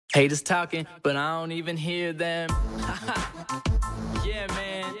Haters talking, but I don't even hear them. Yeah,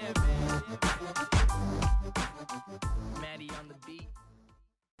 man. Maddie on the beat.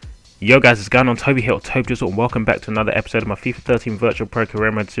 Yo guys, it's going on Toby here, or TBJZL, and welcome back to another episode of my FIFA 13 Virtual Pro career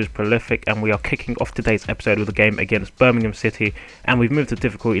mode. This is Prolific, and we are kicking off today's episode with a game against Birmingham City, and we've moved the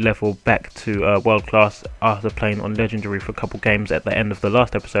difficulty level back to World Class after playing on Legendary for a couple games at the end of the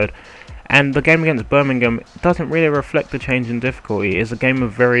last episode. And the game against Birmingham doesn't really reflect the change in difficulty. It's a game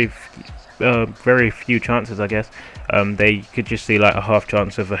of very few chances, I guess. They could just see like a half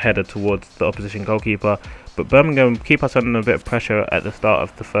chance of a header towards the opposition goalkeeper. But Birmingham keep us under a bit of pressure at the start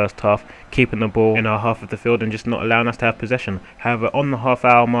of the first half, keeping the ball in our half of the field and just not allowing us to have possession. However, on the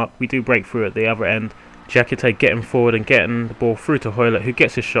half-hour mark, we do break through at the other end. Diakité getting forward and getting the ball through to Hoylett, who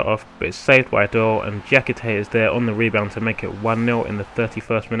gets his shot off, but it's saved by Drought, and Diakité is there on the rebound to make it 1-0 in the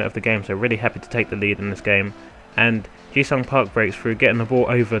 31st minute of the game, so really happy to take the lead in this game. And Ji-Sung Park breaks through, getting the ball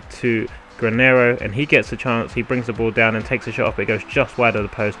over to Granero, and he gets a chance. He brings the ball down and takes a shot off, but it goes just wide of the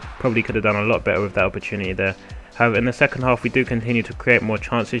post. Probably could have done a lot better with that opportunity there. However, in the second half, we do continue to create more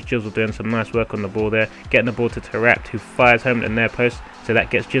chances. Jizzle doing some nice work on the ball there, getting the ball to Drought, who fires home in their post, so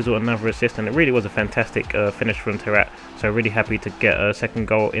that gets Jizzle another assist, and it really was a fantastic finish from Drought. So really happy to get a second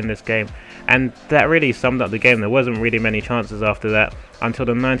goal in this game, and that really summed up the game. There wasn't really many chances after that until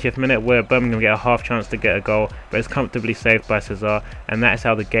the 90th minute, where Birmingham get a half chance to get a goal, but it's comfortably saved by Cesar, and that is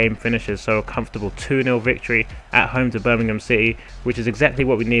how the game finishes. So a comfortable 2-0 victory at home to Birmingham City, which is exactly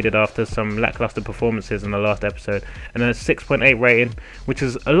what we needed after some lackluster performances in the last episode. And a 6.8 rating, which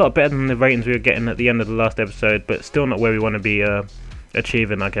is a lot better than the ratings we were getting at the end of the last episode, but still not where we want to be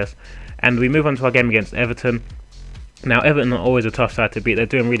achieving, I guess. And we move on to our game against Everton. Now, Everton are always a tough side to beat. They're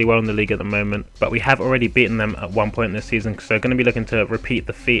doing really well in the league at the moment, but we have already beaten them at one point this season, so going to be looking to repeat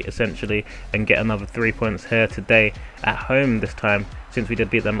the feat essentially and get another 3 points here today at home this time, since we did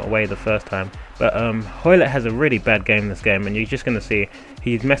beat them away the first time. But Hoylett has a really bad game this game, and you're just going to see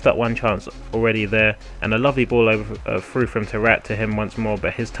he's messed up one chance already there, and a lovely ball over through from Drought to him once more,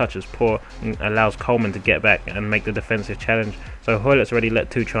 but his touch is poor and allows Coleman to get back and make the defensive challenge. So Hoylett's already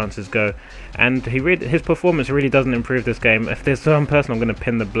let two chances go, and his performance really doesn't improve this game. If there's one person I'm going to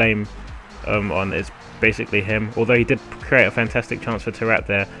pin the blame on, it's basically him, although he did create a fantastic chance for Drought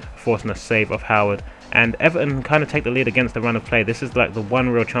there, forcing a save of Howard. And Everton kind of take the lead against the run of play. This is like the one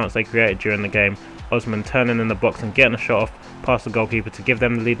real chance they created during the game. Osman turning in the box and getting a shot off past the goalkeeper to give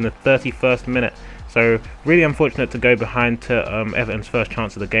them the lead in the 31st minute. So really unfortunate to go behind to Everton's first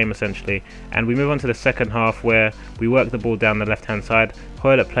chance of the game essentially. And we move on to the second half, where we work the ball down the left hand side.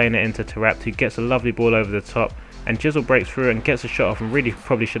 Hoylett playing it into Drought, who gets a lovely ball over the top. And Jizzle breaks through and gets a shot off, and really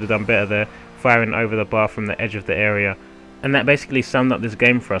probably should have done better there, firing over the bar from the edge of the area. And that basically summed up this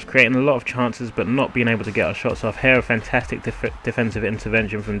game for us, creating a lot of chances but not being able to get our shots off. Here a fantastic defensive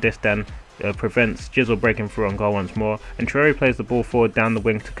intervention from Distan prevents Jizzle breaking through on goal once more, and Traore plays the ball forward down the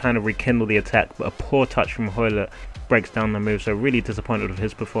wing to kind of rekindle the attack, but a poor touch from Hoylett breaks down the move, so really disappointed with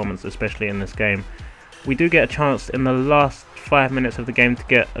his performance, especially in this game. We do get a chance in the last 5 minutes of the game to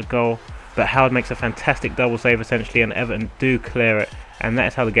get a goal, but Howard makes a fantastic double save essentially, and Everton do clear it, and that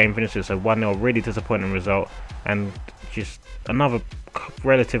is how the game finishes. So 1-0, really disappointing result, and just another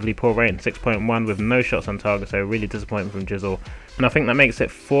relatively poor rating, 6.1 with no shots on target, so really disappointing from Jizzle. And I think that makes it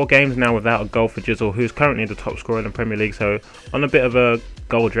 4 games now without a goal for Jizzle, who's currently the top scorer in the Premier League, so on a bit of a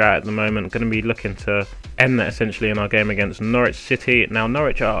goal drought at the moment. Going to be looking to end that essentially in our game against Norwich City. Now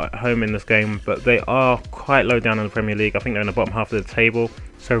Norwich are at home in this game, but they are quite low down in the Premier League. I think they're in the bottom half of the table,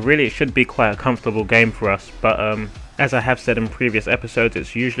 so really it should be quite a comfortable game for us. But as I have said in previous episodes,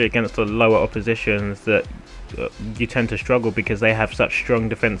 it's usually against the lower oppositions that you tend to struggle, because they have such strong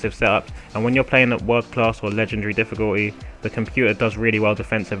defensive setups, and when you're playing at world class or legendary difficulty, the computer does really well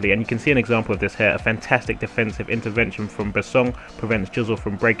defensively. And you can see an example of this here. A fantastic defensive intervention from Besong prevents Jizzle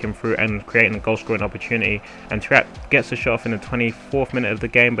from breaking through and creating a goal scoring opportunity, and Drought gets a shot off in the 24th minute of the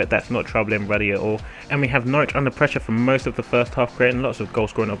game, but that's not troubling Ruddy at all. And we have Norwich under pressure for most of the first half, creating lots of goal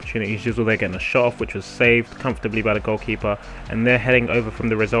scoring opportunities. Jizzle there getting a shot off, which was saved comfortably by the goalkeeper, and they're heading over from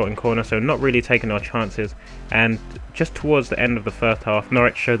the resulting corner, so not really taking our chances. And just towards the end of the first half,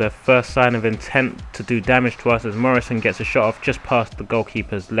 Norwich show their first sign of intent to do damage to us, as Morrison gets a shot off just past the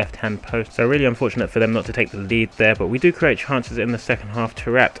goalkeeper's left hand post. So really unfortunate for them not to take the lead there, but we do create chances in the second half.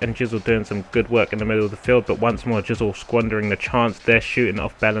 Drought and Jizzle doing some good work in the middle of the field, but once more Jizzle squandering the chance. They're shooting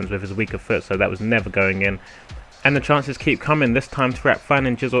off balance with his weaker foot, so that was never going in. And the chances keep coming. This time Drought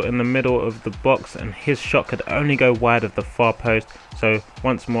finding Jizzle in the middle of the box, and his shot could only go wide of the far post, so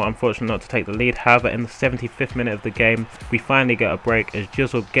once more unfortunate not to take the lead. However, in the 75th minute of the game, we finally get a break as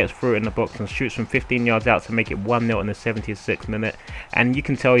Jizzle gets through in the box and shoots from 15 yards out to make it 1-0 in the 76th minute, and you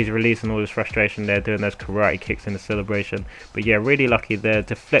can tell he's releasing all his frustration there, doing those karate kicks in the celebration. But yeah, really lucky there,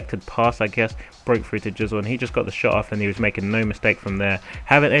 deflected pass I guess, broke through to Jizzle, and he just got the shot off and he was making no mistake from there.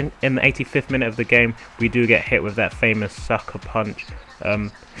 However, in the 85th minute of the game, we do get hit with that famous sucker punch.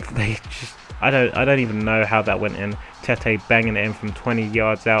 I don't even know how that went in. Tete banging it in from 20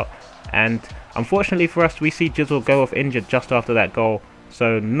 yards out, and unfortunately for us, we see Jizzle go off injured just after that goal.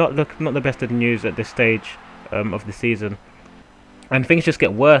 So not the best of the news at this stage of the season. And things just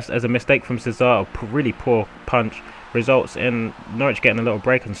get worse as a mistake from Cesar, a really poor punch, results in Norwich getting a little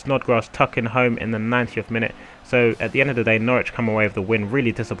break and Snodgrass tucking home in the 90th minute. So at the end of the day, Norwich come away with the win.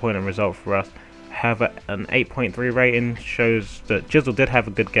 Really disappointing result for us. However, an 8.3 rating shows that Jizzle did have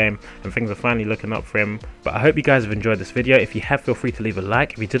a good game and things are finally looking up for him. But I hope you guys have enjoyed this video. If you have, feel free to leave a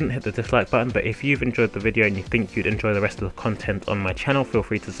like. If you didn't, hit the dislike button. But if you've enjoyed the video and you think you'd enjoy the rest of the content on my channel, feel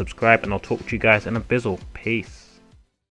free to subscribe, and I'll talk to you guys in a bizzle. Peace.